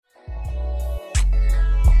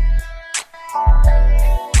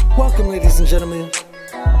Welcome, ladies and gentlemen,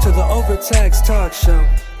 to the Overtaxed Talk Show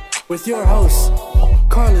with your host,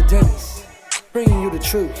 Carla Dennis, bringing you the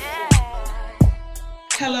truth.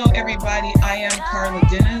 Hello, everybody. I am Carla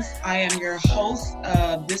Dennis. I am your host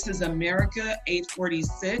of This is America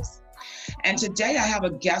 846. And today I have a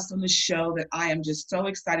guest on the show that I am just so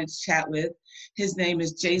excited to chat with. His name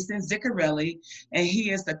is Jason Ziccarelli, and he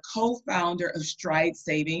is the co-founder of Stride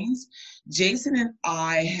Savings. Jason and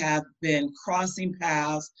I have been crossing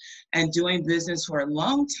paths and doing business for a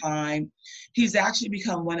long time. He's actually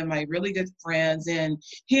become one of my really good friends, and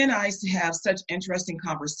he and I have such interesting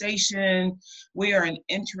conversation. We are an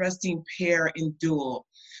interesting pair in dual.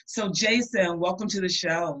 So Jason, welcome to the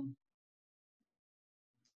show.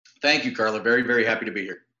 Thank you, Carla. Very, very happy to be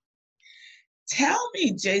here. Tell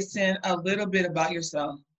me, Jason, a little bit about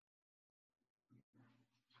yourself.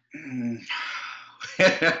 You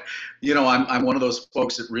know, I'm one of those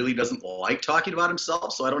folks that really doesn't like talking about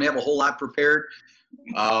himself, so I don't have a whole lot prepared.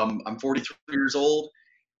 I'm 43 years old.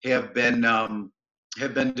 Have been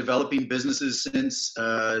developing businesses since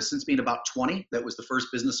being about 20. That was the first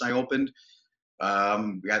business I opened.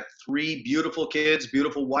 We got 3 beautiful kids,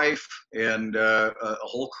 beautiful wife, and a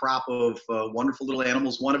whole crop of wonderful little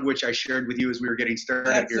animals, one of which I shared with you as we were getting started.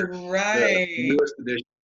 That's here. right. The newest edition.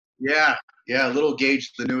 Yeah, little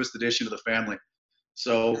Gage, the newest addition to the family.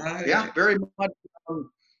 So, yeah, very much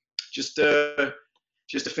just a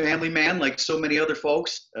family man like so many other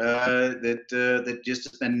folks that just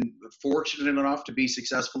have been fortunate enough to be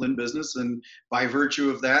successful in business, and by virtue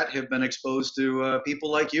of that have been exposed to people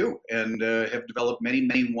like you, and have developed many,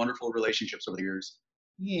 many wonderful relationships over the years.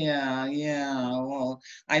 Yeah. Well,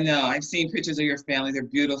 I know. I've seen pictures of your family. They're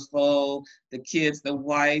beautiful. The kids, the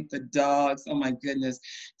wife, the dogs. Oh, my goodness.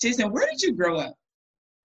 Jason, where did you grow up?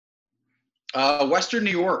 Western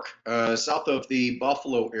New York, south of the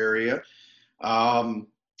Buffalo area. The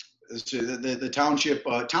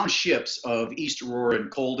townships of East Aurora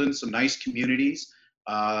and Colden, some nice communities.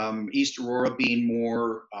 East Aurora being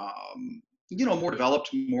more, more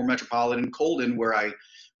developed, more metropolitan. Colden, where I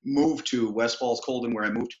moved to, West Falls, Colden, where I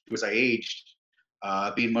moved to as I aged,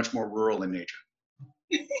 being much more rural in nature.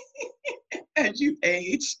 As you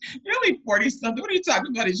age, you're only 40 something. What are you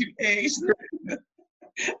talking about as you age?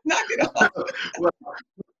 Knock it off. Well,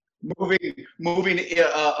 moving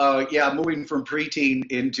from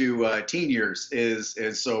preteen into teen years is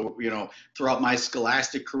so, throughout my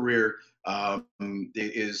scholastic career,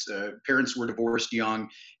 parents were divorced young,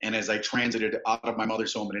 and as I transited out of my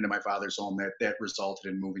mother's home and into my father's home, that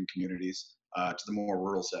resulted in moving communities to the more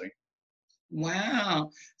rural setting.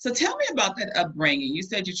 Wow. So tell me about that upbringing. You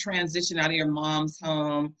said you transitioned out of your mom's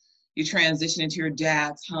home, you transitioned into your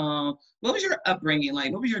dad's home. What was your upbringing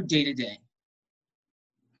like? What was your day-to-day?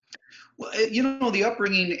 Well, the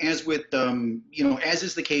upbringing, as with, as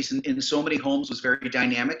is the case in so many homes, was very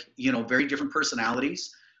dynamic, very different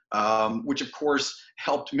personalities, which of course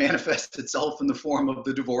helped manifest itself in the form of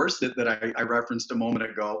the divorce that I referenced a moment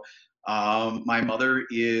ago. My mother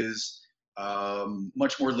is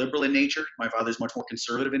much more liberal in nature. My father's much more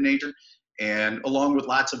conservative in nature. And along with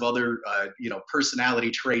lots of other,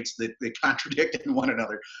 personality traits that contradicted one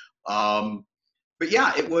another. But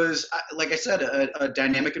yeah, it was, like I said, a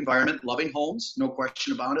dynamic environment, loving homes, no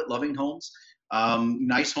question about it, loving homes,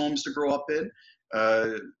 nice homes to grow up in.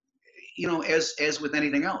 As with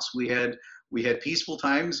anything else, we had peaceful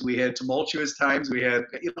times, we had tumultuous times, we had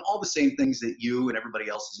all the same things that you and everybody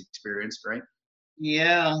else has experienced, right?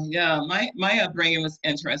 Yeah. My upbringing was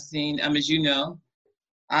interesting. As you know,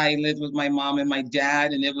 I lived with my mom and my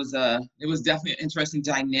dad, and it was definitely an interesting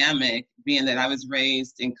dynamic, being that I was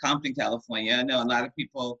raised in Compton, California. I know a lot of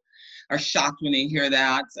people are shocked when they hear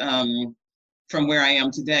that from where I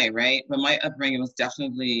am today, right? But my upbringing was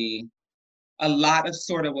definitely a lot of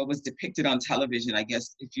sort of what was depicted on television, I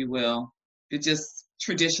guess, if you will. It's just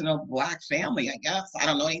traditional Black family, I guess. I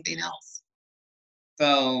don't know anything else.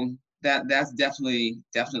 So that's definitely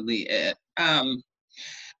it.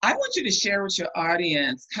 I want you to share with your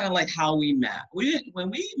audience kind of like how we met. When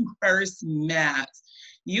we first met,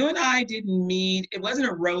 you and I didn't meet. It wasn't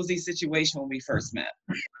a rosy situation when we first met.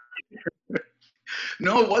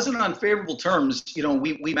 No, it wasn't on favorable terms.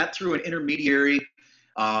 We met through an intermediary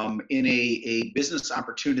in a business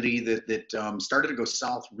opportunity that started to go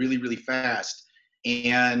south really, really fast.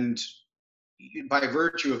 And by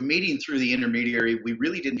virtue of meeting through the intermediary, we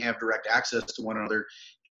really didn't have direct access to one another.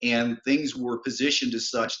 And things were positioned as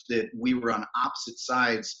such that we were on opposite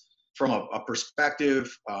sides from a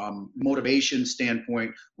perspective, motivation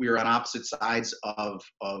standpoint. We were on opposite sides of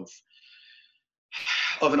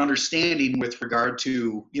an understanding with regard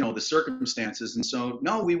to the circumstances. And so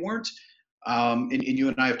no, we weren't and you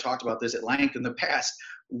and I have talked about this at length in the past.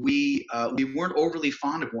 We weren't overly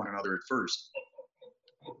fond of one another at first.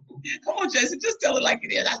 Come on, Jason, just tell it like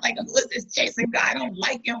it is. I like him. Who's this Jason guy? I don't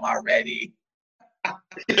like him already.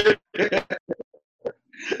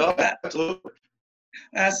 Oh, absolutely.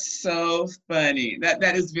 That's so funny.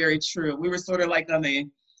 That is very true. We were sort of like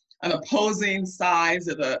on opposing sides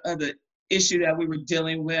of the issue that we were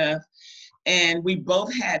dealing with, and we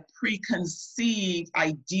both had preconceived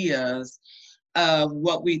ideas of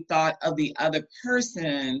what we thought of the other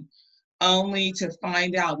person, only to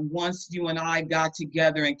find out once you and I got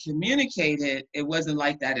together and communicated, it wasn't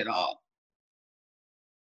like that at all.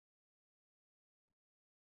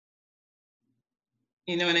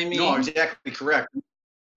 You know what I mean? No, exactly correct.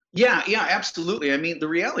 Yeah, yeah, absolutely. I mean, the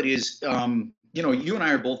reality is, you and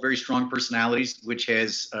I are both very strong personalities, which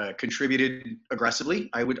has contributed aggressively,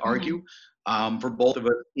 I would argue, for both of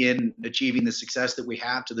us in achieving the success that we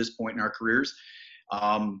have to this point in our careers.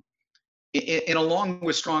 And along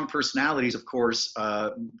with strong personalities, of course,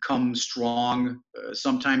 comes strong,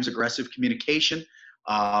 sometimes aggressive communication,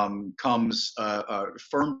 comes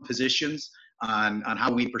firm positions on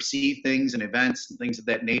how we perceive things and events and things of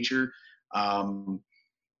that nature.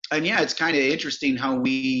 And yeah, it's kind of interesting how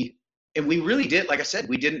we really did, like I said,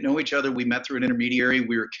 we didn't know each other. We met through an intermediary.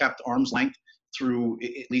 We were kept arm's length through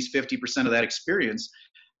at least 50% of that experience.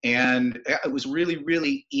 And it was really,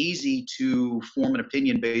 really easy to form an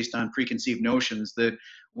opinion based on preconceived notions that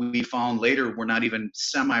we found later were not even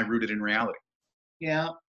semi-rooted in reality. Yeah,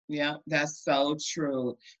 yeah, that's so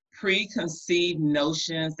true. Preconceived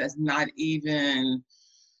notions that's not even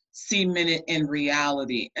cemented in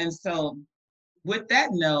reality. And so with that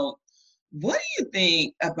note, what do you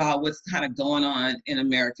think about what's kind of going on in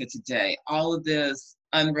America today? All of this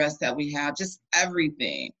unrest that we have, just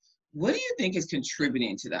everything. What do you think is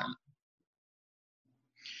contributing to that?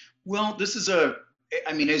 Well, this is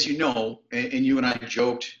as you know, and you and I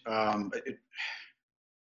joked,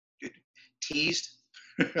 teased.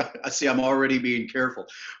 I see. I'm already being careful.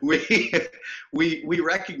 We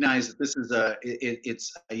recognize that this is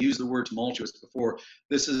it's. I used the word tumultuous before.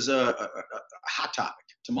 This is a hot topic,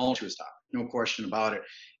 tumultuous topic, no question about it.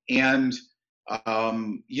 And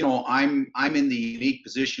I'm in the unique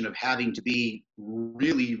position of having to be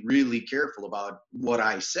really, really careful about what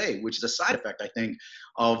I say, which is a side effect, I think,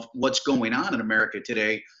 of what's going on in America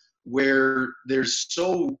today, where there's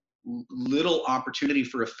so little opportunity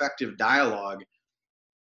for effective dialogue,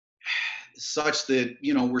 such that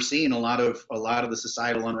we're seeing a lot of the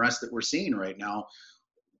societal unrest that we're seeing right now,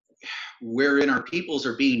 wherein our peoples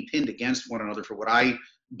are being pinned against one another for what I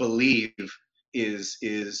believe is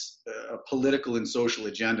a political and social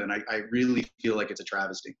agenda, and I really feel like it's a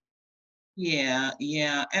travesty. Yeah,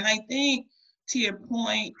 yeah, and I think to your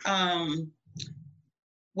point,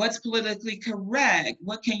 what's politically correct?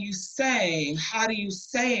 What can you say? How do you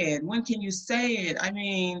say it? When can you say it? I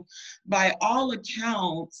mean, by all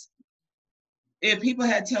accounts, if people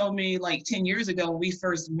had told me like 10 years ago when we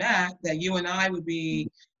first met that you and I would be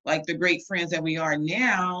like the great friends that we are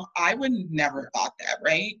now, I would never thought that,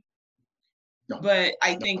 right? No. But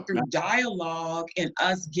I think through dialogue and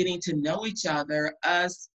us getting to know each other,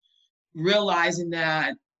 us realizing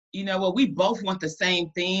that, we both want the same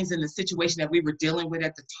things in the situation that we were dealing with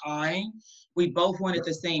at the time. We both wanted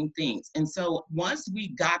the same things. And so once we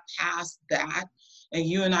got past that and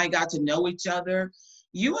you and I got to know each other,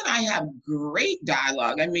 you and I have great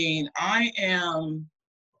dialogue. I mean, I am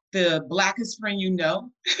the blackest friend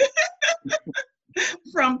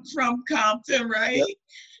from Compton, right? Yep.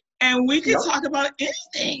 And we could talk about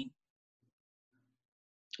anything.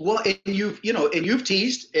 Well, and you've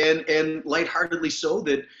teased and lightheartedly so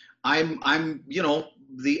that I'm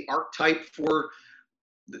the archetype for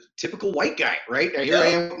the typical white guy, right? Here I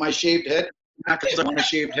am with my shaved head. Not because I want a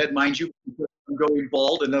shaved head, mind you. I'm going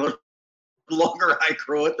bald, and the longer I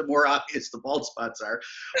grow it, the more obvious the bald spots are.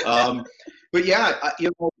 But yeah,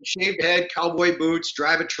 shaved head, cowboy boots,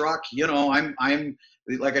 drive a truck. I'm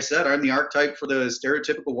like I said, I'm the archetype for the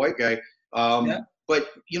stereotypical white guy. But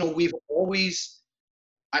we've always.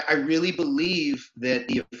 I really believe that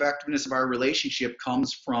the effectiveness of our relationship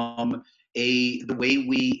comes from the way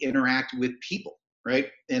we interact with people, right?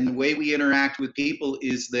 And the way we interact with people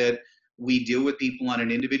is that we deal with people on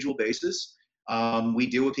an individual basis. We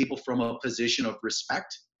deal with people from a position of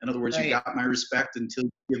respect. In other words, right. You got my respect until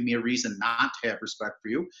you give me a reason not to have respect for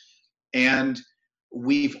you. And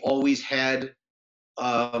we've always had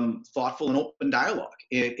thoughtful and open dialogue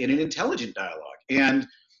and an intelligent dialogue. And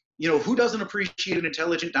who doesn't appreciate an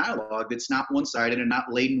intelligent dialogue that's not one-sided and not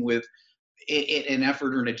laden with an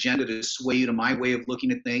effort or an agenda to sway you to my way of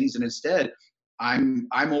looking at things? And instead, I'm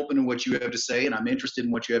open to what you have to say, and I'm interested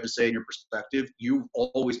in what you have to say and your perspective. You've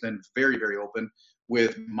always been very, very open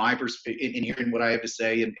with my perspective in hearing what I have to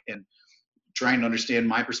say and trying to understand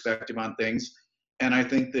my perspective on things. And I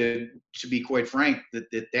think that, to be quite frank,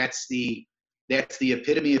 that's the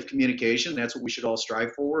epitome of communication. That's what we should all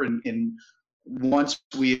strive for. And once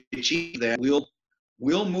we achieve that,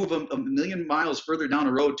 we'll move a million miles further down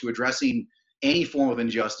the road to addressing any form of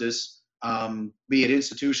injustice, be it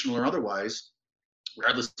institutional or otherwise,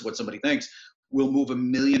 regardless of what somebody thinks. We'll move a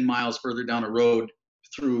million miles further down the road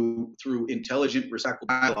through intelligent, respectful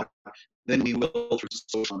dialogue than we will through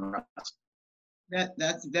social unrest.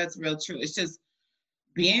 That's real true. It's just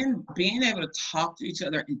being able to talk to each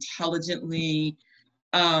other intelligently,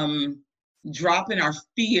 dropping our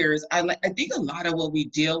fears. I think a lot of what we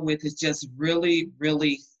deal with is just really,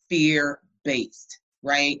 really fear-based,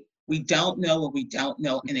 right? We don't know what we don't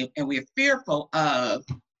know, and we're fearful of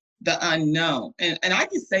the unknown. And I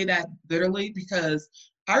can say that literally because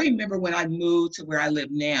I remember when I moved to where I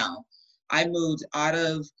live now. I moved out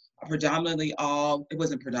of it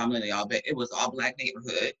wasn't predominantly all, but it was all Black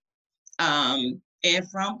neighborhood. And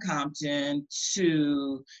from Compton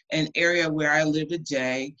to an area where I live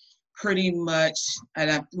today, pretty much an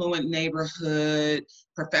affluent neighborhood,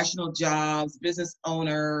 professional jobs, business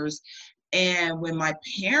owners. And when my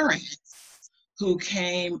parents, who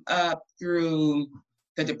came up through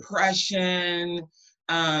the Depression,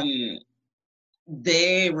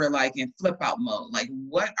 they were like in flip out mode. Like,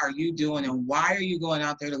 what are you doing? And why are you going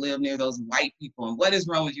out there to live near those white people? And what is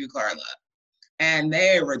wrong with you, Carla? And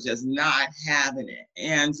they were just not having it.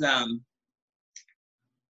 And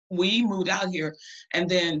we moved out here. And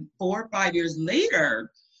then 4 or 5 years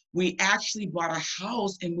later, we actually bought a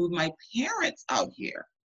house and moved my parents out here.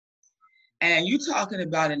 And you talking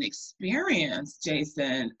about an experience,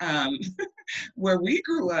 Jason, where we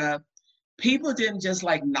grew up, people didn't just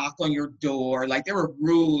like knock on your door. Like there were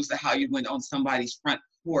rules to how you went on somebody's front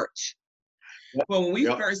porch. Yep. But when we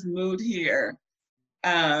first moved here,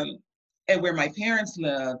 and where my parents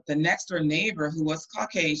lived, the next door neighbor, who was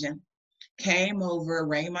Caucasian, came over,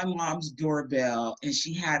 rang my mom's doorbell, and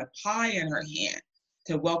she had a pie in her hand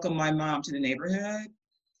to welcome my mom to the neighborhood.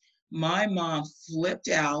 My mom flipped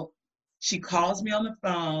out. She calls me on the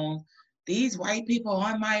phone. These white people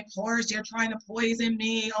on my porch, they're trying to poison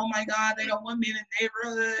me. Oh my God, they don't want me in the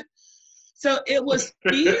neighborhood. So it was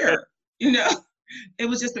fear, it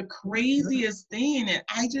was just the craziest thing. And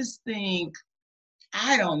I just think,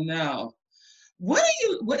 I don't know. What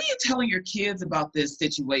are you telling your kids about this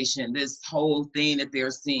situation, this whole thing that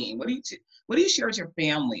they're seeing? What do you share with your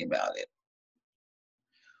family about it?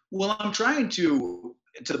 Well, I'm trying to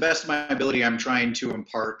the best of my ability, I'm trying to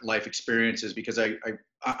impart life experiences because I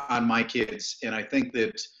on my kids, and I think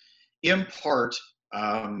that in part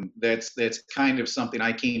that's kind of something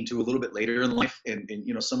I came to a little bit later in life, and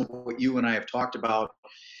some of what you and I have talked about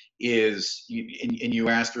is, and you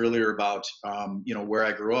asked earlier about where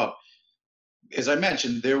I grew up. As I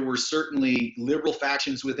mentioned, there were certainly liberal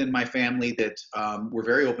factions within my family that were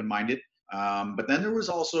very open-minded, but then there was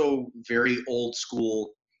also very old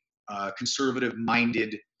school,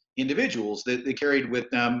 conservative-minded individuals that they carried with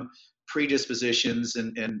them predispositions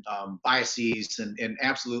and biases and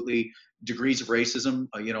absolutely degrees of racism,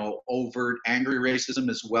 overt, angry racism,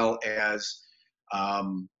 as well as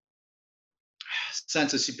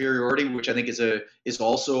sense of superiority, which I think is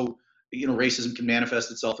also, racism can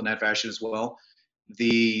manifest itself in that fashion as well.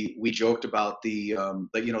 We joked about the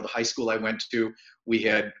high school I went to.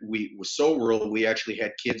 We was so rural. We actually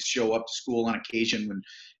had kids show up to school on occasion when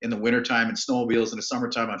in the wintertime and snowmobiles, in the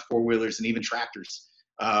summertime on 4-wheelers and even tractors.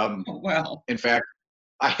 Wow. In fact,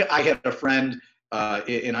 I had a friend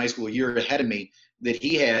in high school a year ahead of me that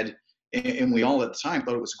he had, and we all at the time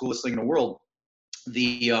thought it was the coolest thing in the world,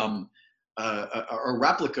 a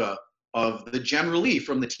replica of the General Lee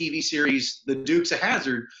from the TV series The Dukes of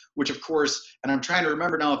Hazzard, which of course, and I'm trying to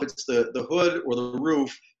remember now if it's the hood or the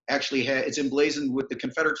roof, actually it's emblazoned with the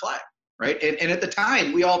Confederate flag, right? And at the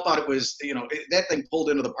time, we all thought it was, that thing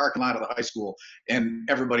pulled into the parking lot of the high school and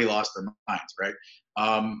everybody lost their minds, right?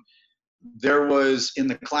 There was, in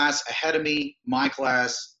the class ahead of me, my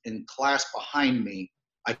class, and class behind me,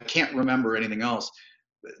 I can't remember anything else,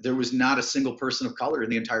 there was not a single person of color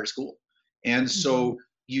in the entire school. And so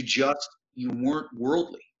you weren't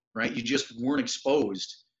worldly, right? You just weren't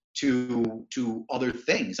exposed to other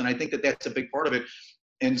things. And I think that that's a big part of it.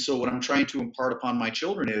 And so what I'm trying to impart upon my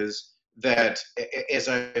children is that as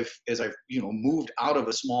I've moved out of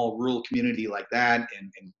a small rural community like that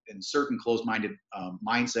and certain closed-minded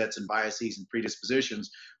mindsets and biases and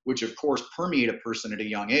predispositions, which of course permeate a person at a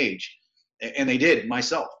young age, And they did.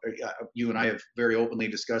 Myself, you and I have very openly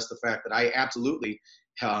discussed the fact that I absolutely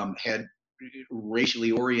had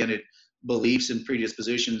racially oriented beliefs and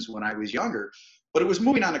predispositions when I was younger, but it was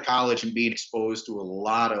moving on to college and being exposed to a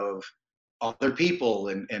lot of other people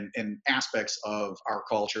and aspects of our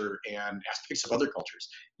culture and aspects of other cultures,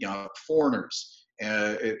 foreigners,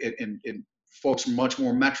 and folks from much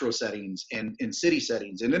more metro settings and city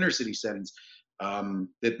settings and inner city settings,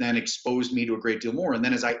 that then exposed me to a great deal more. And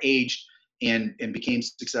then as I aged and became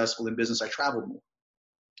successful in business, I traveled more,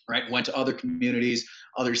 right? Went to other communities,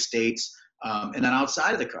 other states, and then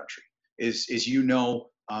outside of the country is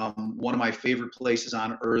one of my favorite places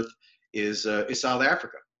on earth is South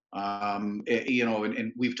Africa.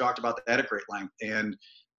 And we've talked about that at great length. And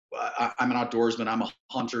I'm an outdoorsman, I'm a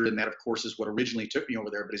hunter, and that of course is what originally took me over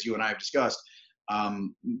there. But as you and I have discussed,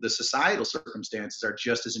 the societal circumstances are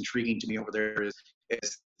just as intriguing to me over there as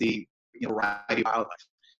the variety of wildlife.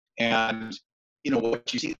 And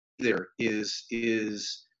what you see there is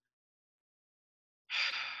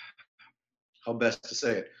how best to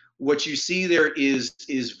say it. What you see there is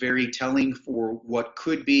very telling for what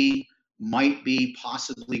could be, might be,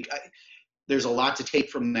 possibly. There's a lot to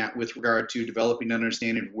take from that with regard to developing an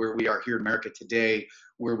understanding of where we are here in America today,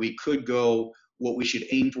 where we could go, what we should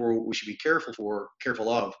aim for, what we should be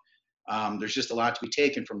careful of. There's just a lot to be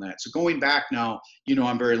taken from that. So going back now,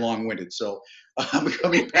 I'm very long-winded. So I'm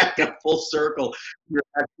coming back up full circle to your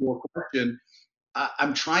actual question.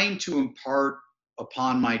 I'm trying to impart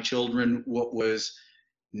upon my children what was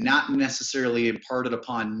not necessarily imparted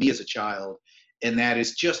upon me as a child, and that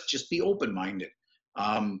is just be open-minded.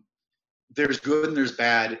 There's good and there's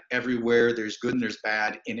bad everywhere. There's good and there's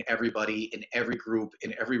bad in everybody, in every group,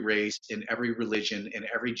 in every race, in every religion, in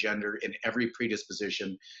every gender, in every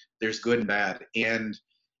predisposition. There's good and bad, and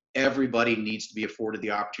everybody needs to be afforded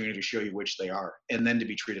the opportunity to show you which they are, and then to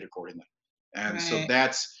be treated accordingly. And Right. so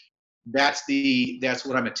that's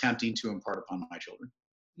what I'm attempting to impart upon my children.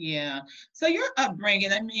 Yeah. So your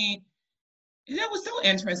upbringing, I mean, that was so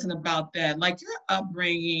interesting about that. Like your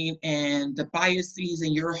upbringing and the biases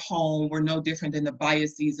in your home were no different than the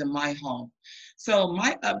biases in my home. So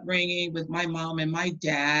my upbringing with my mom and my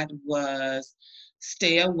dad was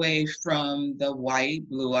stay away from the white,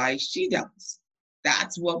 blue-eyed she-devils.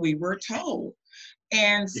 That's what we were told.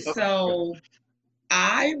 And Yep. so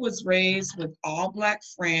I was raised with all Black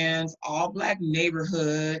friends, all Black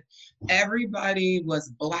neighborhood. Everybody was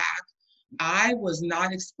Black. I was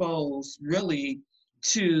not exposed really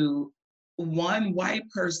to one white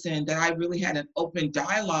person that I really had an open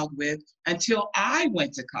dialogue with until I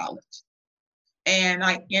went to college. And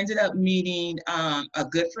I ended up meeting a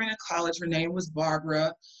good friend in college. Her name was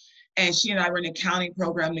Barbara. And she and I were in an accounting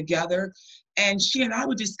program together. And she and I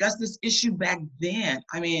would discuss this issue back then.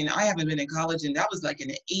 I mean, I haven't been in college, and that was like in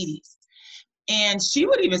the 80s. And she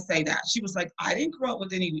would even say that. She was like, I didn't grow up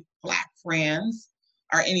with any Black friends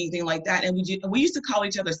or anything like that. And we used to call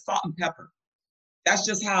each other salt and pepper. That's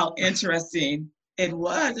just how interesting it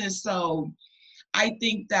was. And so I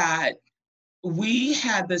think that we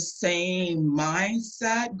had the same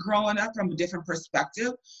mindset growing up from a different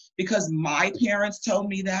perspective because my parents told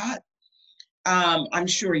me that. I'm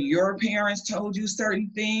sure your parents told you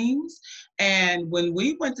certain things. And when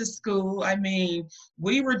we went to school, I mean,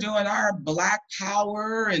 we were doing our Black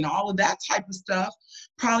power and all of that type of stuff.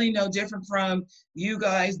 Probably no different from you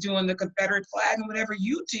guys doing the Confederate flag and whatever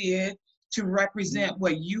you did to represent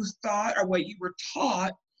what you thought or what you were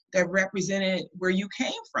taught that represented where you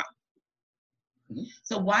came from. Mm-hmm.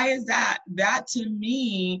 So why is that? That to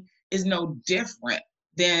me is no different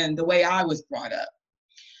than the way I was brought up.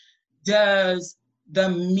 Does the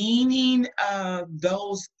meaning of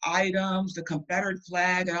those items, the Confederate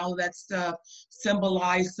flag and all of that stuff,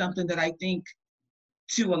 symbolize something that I think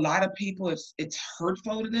to a lot of people it's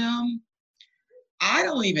hurtful to them? I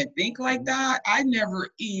don't even think like that.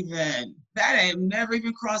 That had never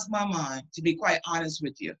even crossed my mind, to be quite honest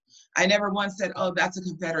with you. I never once said, oh, that's a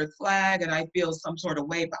Confederate flag and I feel some sort of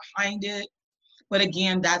way behind it. But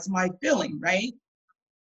again, that's my feeling, right?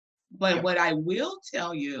 But what I will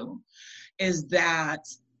tell you is that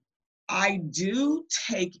I do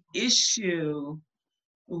take issue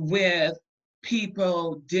with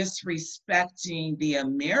people disrespecting the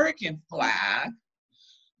American flag,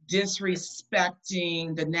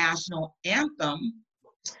 disrespecting the national anthem.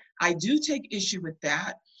 I do take issue with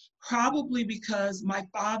that, probably because my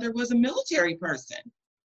father was a military person.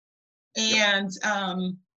 And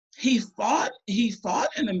he fought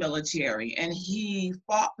in the military, and he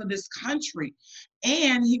fought for this country,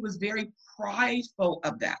 and he was very prideful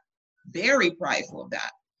of that.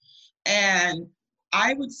 And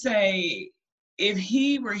I would say if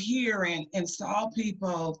he were here and saw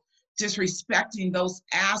people disrespecting those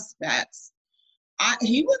aspects,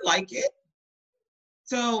 he would like it.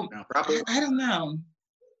 So No, probably. I don't know.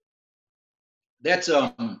 That's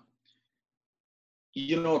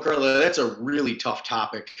you know, Carla, that's a really tough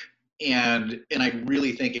topic, and I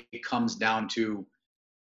really think it comes down to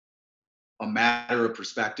a matter of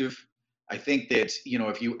perspective. I think that, you know,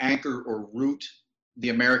 if you anchor or root the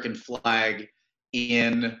American flag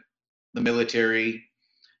in the military,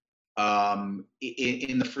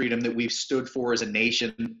 in the freedom that we've stood for as a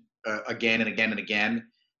nation, again and again and again,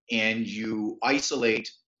 and you isolate,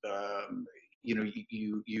 you know,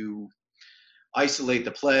 you isolate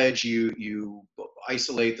the pledge, you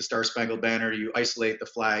isolate the Star Spangled Banner, you isolate the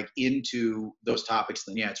flag into those topics,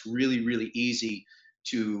 then yeah, it's really, really easy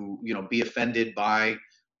to, you know, be offended by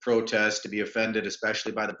protest, to be offended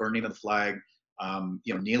especially by the burning of the flag,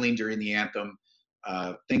 you know, kneeling during the anthem,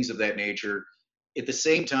 things of that nature. At the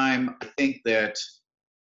same time, I think that,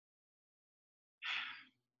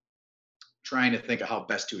 trying to think of how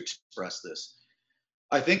best to express this,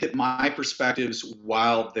 I think that my perspectives,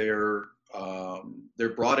 while they're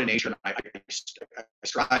broad in nature, and I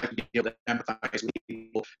strive to be able to empathize with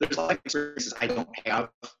people. There's a lot of experiences I don't have,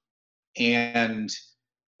 and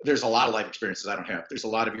there's a lot of life experiences I don't have. There's a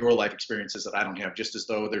lot of your life experiences that I don't have, just as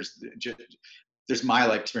though there's my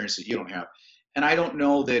life experiences you don't have. And I don't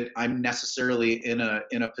know that I'm necessarily in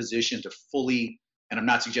a position to fully, and I'm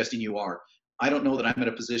not suggesting you are, I don't know that I'm in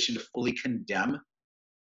a position to fully condemn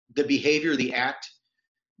the behavior, the act,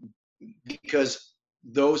 because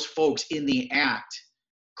those folks in the act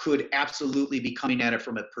could absolutely be coming at it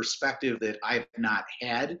from a perspective that I've not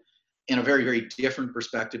had, and a very, very different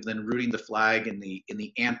perspective than rooting the flag in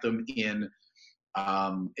the anthem, in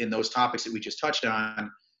those topics that we just touched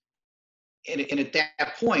on. And at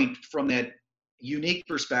that point, from that unique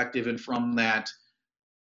perspective and from that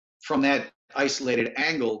isolated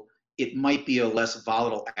angle, it might be a less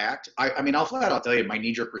volatile act. I mean, I'll flat out tell you, my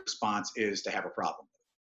knee-jerk response is to have a problem.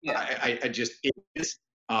 Yeah. I just, it is.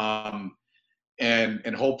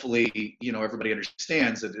 And hopefully, you know, everybody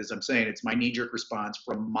understands that, as I'm saying, it's my knee-jerk response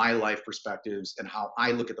from my life perspectives and how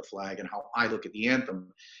I look at the flag and how I look at the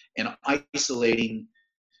anthem, and isolating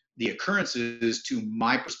the occurrences to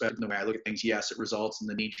my perspective, the way I look at things. Yes, it results in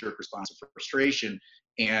the knee-jerk response of frustration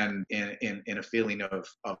and a feeling of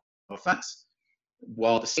offense.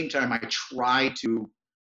 While at the same time, I try to,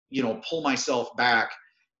 you know, pull myself back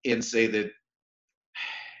and say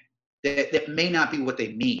that may not be what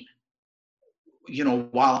they mean. You know,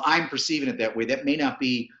 while I'm perceiving it that way, that may not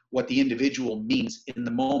be what the individual means in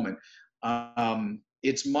the moment.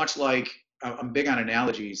 It's much like, I'm big on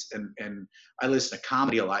analogies, and I listen to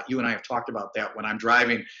comedy a lot. You and I have talked about that. When I'm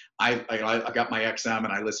driving, I got my XM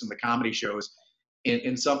and I listen to comedy shows.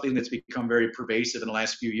 And something that's become very pervasive in the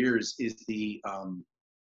last few years is the,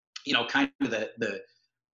 you know, kind of the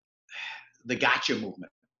gotcha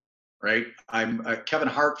movement, right? Kevin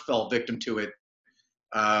Hart fell victim to it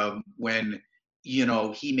when, you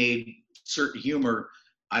know, he made certain humor.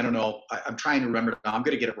 I don't know, I'm trying to remember now, I'm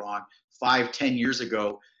going to get it wrong, 5-10 years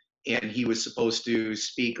ago, and he was supposed to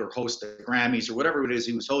speak or host the Grammys or whatever it is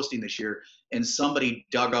he was hosting this year, and somebody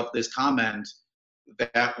dug up this comment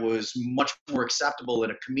that was much more acceptable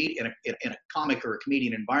in a comic or a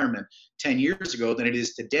comedian environment 10 years ago than it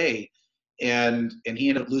is today, and he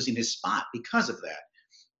ended up losing his spot because of that.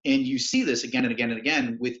 And you see this again and again and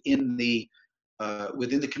again within the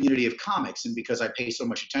community of comics, and because I pay so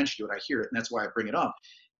much attention to it, I hear it, and that's why I bring it up,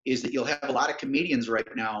 is that you'll have a lot of comedians right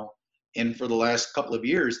now, and for the last couple of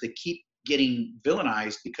years, that keep getting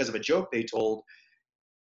villainized because of a joke they told,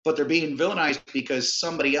 but they're being villainized because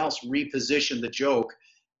somebody else repositioned the joke,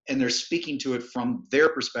 and they're speaking to it from their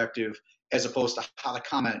perspective as opposed to how the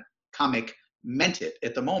comic meant it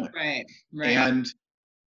at the moment. Right. And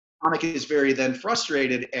comic is very then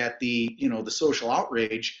frustrated at the, you know, the social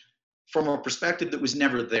outrage from a perspective that was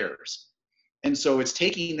never theirs. And so it's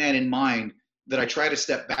taking that in mind that I try to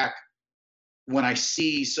step back when I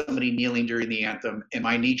see somebody kneeling during the anthem, and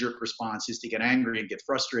my knee-jerk response is to get angry and get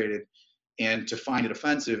frustrated and to find it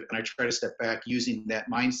offensive. And I try to step back using that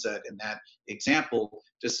mindset and that example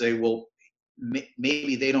to say, well,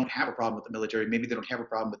 maybe they don't have a problem with the military. Maybe they don't have a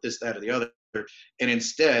problem with this, that, or the other. And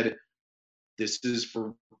instead, this is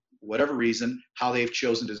for whatever reason, how they've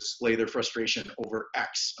chosen to display their frustration over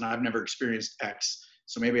X. And I've never experienced X,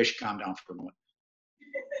 so maybe I should calm down for a moment.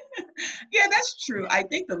 Yeah, that's true. I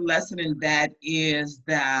think the lesson in that is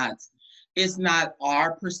that it's not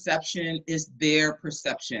our perception, it's their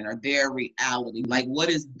perception or their reality. Like, what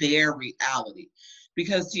is their reality?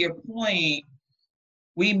 Because to your point,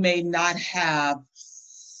 we may not have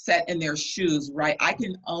set in their shoes, right? I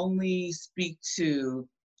can only speak to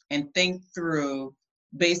and think through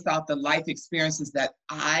based off the life experiences that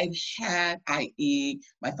I've had, i.e.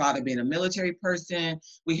 my father being a military person.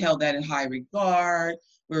 We held that in high regard.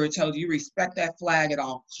 We were told you respect that flag at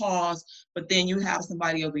all costs, but then you have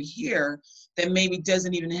somebody over here that maybe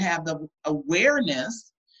doesn't even have the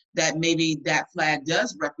awareness that maybe that flag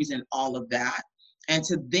does represent all of that. And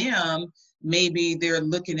to them, maybe they're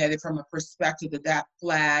looking at it from a perspective that that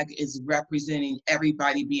flag is representing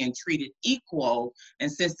everybody being treated equal.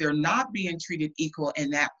 And since they're not being treated equal in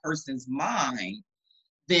that person's mind,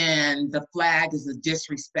 then the flag is a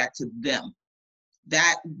disrespect to them.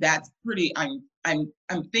 That's pretty, I'm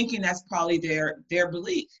thinking that's probably their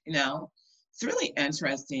belief, you know. It's really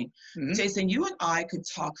interesting. Mm-hmm. Jason, you and I could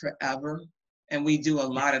talk forever, and we do a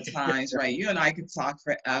lot of times, right? You and I could talk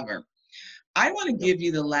forever. I want to give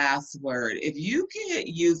you the last word. If you could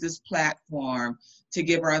use this platform to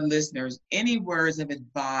give our listeners any words of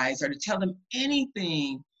advice or to tell them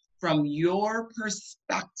anything from your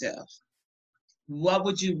perspective, what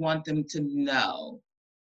would you want them to know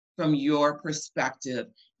from your perspective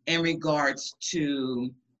in regards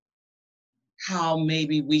to how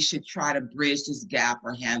maybe we should try to bridge this gap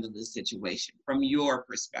or handle this situation from your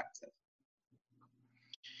perspective?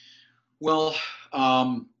 Well,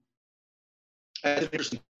 that's an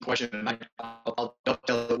interesting question, and I'll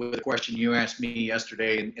dovetail it with the question you asked me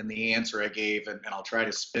yesterday and the answer I gave, and I'll try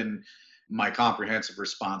to spin my comprehensive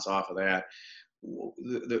response off of that.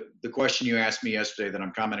 The question you asked me yesterday that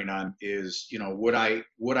I'm commenting on is, you know, would I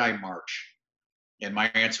march? And my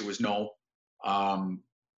answer was no,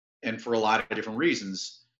 and for a lot of different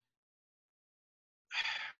reasons.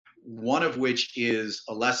 One of which is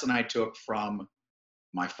a lesson I took from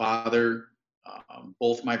my father,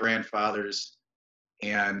 both my grandfathers,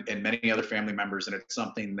 and many other family members, and it's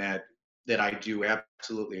something that I do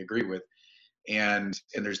absolutely agree with. And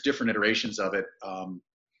there's different iterations of it,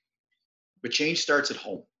 but change starts at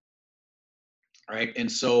home, right?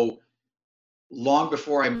 And so long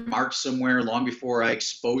before I march somewhere, long before I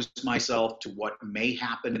expose myself to what may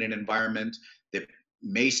happen in an environment that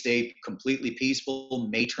may stay completely peaceful,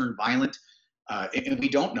 may turn violent, and we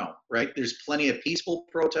don't know, right? There's plenty of peaceful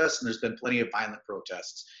protests and there's been plenty of violent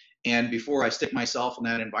protests. And before I stick myself in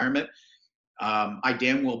that environment, I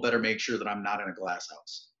damn well better make sure that I'm not in a glass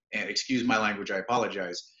house. And excuse my language, I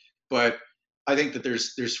apologize. But I think that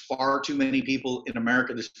there's far too many people in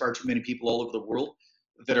America, there's far too many people all over the world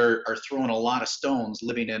that are throwing a lot of stones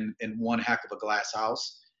living in one heck of a glass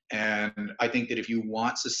house. And I think that if you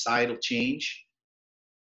want societal change,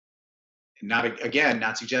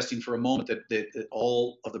 not suggesting for a moment that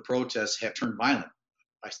all of the protests have turned violent.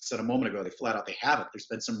 I said a moment ago, they flat out, they haven't. There's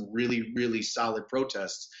been some really, really solid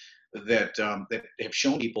protests that have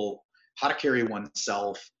shown people how to carry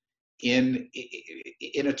oneself in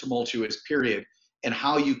a tumultuous period, and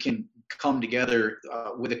how you can come together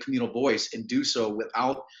with a communal voice and do so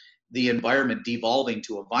without the environment devolving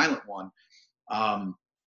to a violent one. And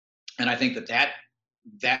I think that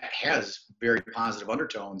has very positive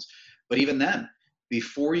undertones. But even then,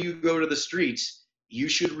 before you go to the streets, you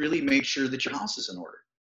should really make sure that your house is in order.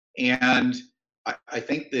 And I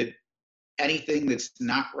think that anything that's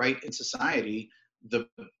not right in society, the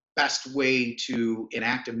best way to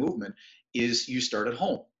enact a movement is you start at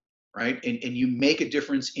home, right? And you make a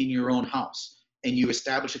difference in your own house, and you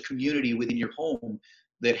establish a community within your home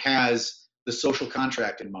that has the social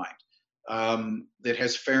contract in mind, that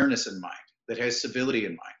has fairness in mind, that has civility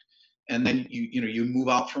in mind. And then you move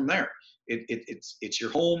out from there. It's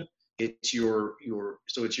your home. It's your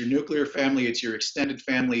nuclear family, it's your extended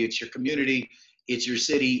family, it's your community, it's your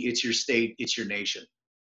city, it's your state, it's your nation.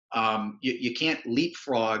 You can't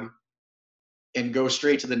leapfrog and go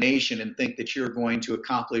straight to the nation and think that you're going to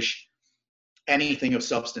accomplish anything of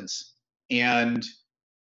substance. And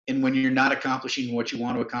when you're not accomplishing what you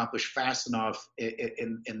want to accomplish fast enough,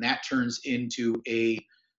 and that turns into an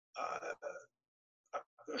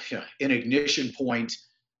ignition point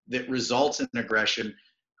that results in aggression.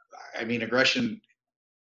 I mean,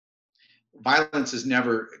 violence is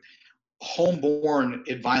never,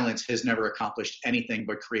 homeborn violence has never accomplished anything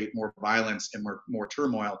but create more violence and more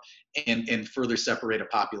turmoil and further separate a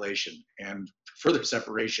population. And further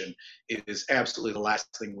separation is absolutely the last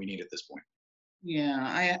thing we need at this point.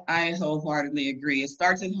 Yeah, I wholeheartedly agree. It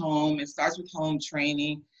starts at home. It starts with home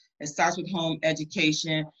training. It starts with home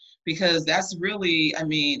education, because that's really, I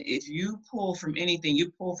mean, if you pull from anything,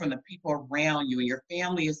 you pull from the people around you, and your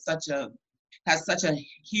family is has such a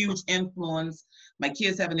huge influence. My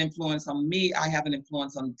kids have an influence on me. I have an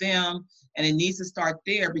influence on them. And it needs to start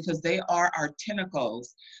there, because they are our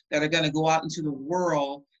tentacles that are going to go out into the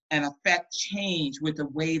world and affect change with the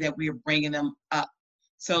way that we are bringing them up.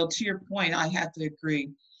 So to your point, I have to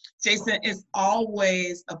agree. Jason, it's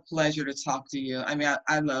always a pleasure to talk to you. I mean,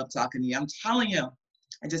 I love talking to you. I'm telling you,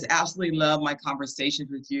 I just absolutely love my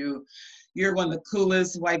conversations with you. You're one of the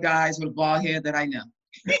coolest white guys with a bald head that I know.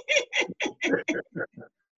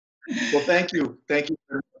 Well, thank you. Thank you,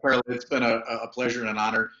 Carla. It's been a pleasure and an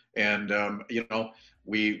honor. And, you know,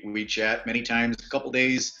 we chat many times, a couple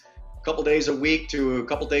days a week to a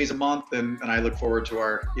couple days a month. And I look forward to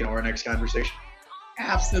our next conversation.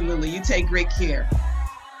 Absolutely. You take great care.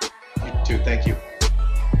 You too. Thank you.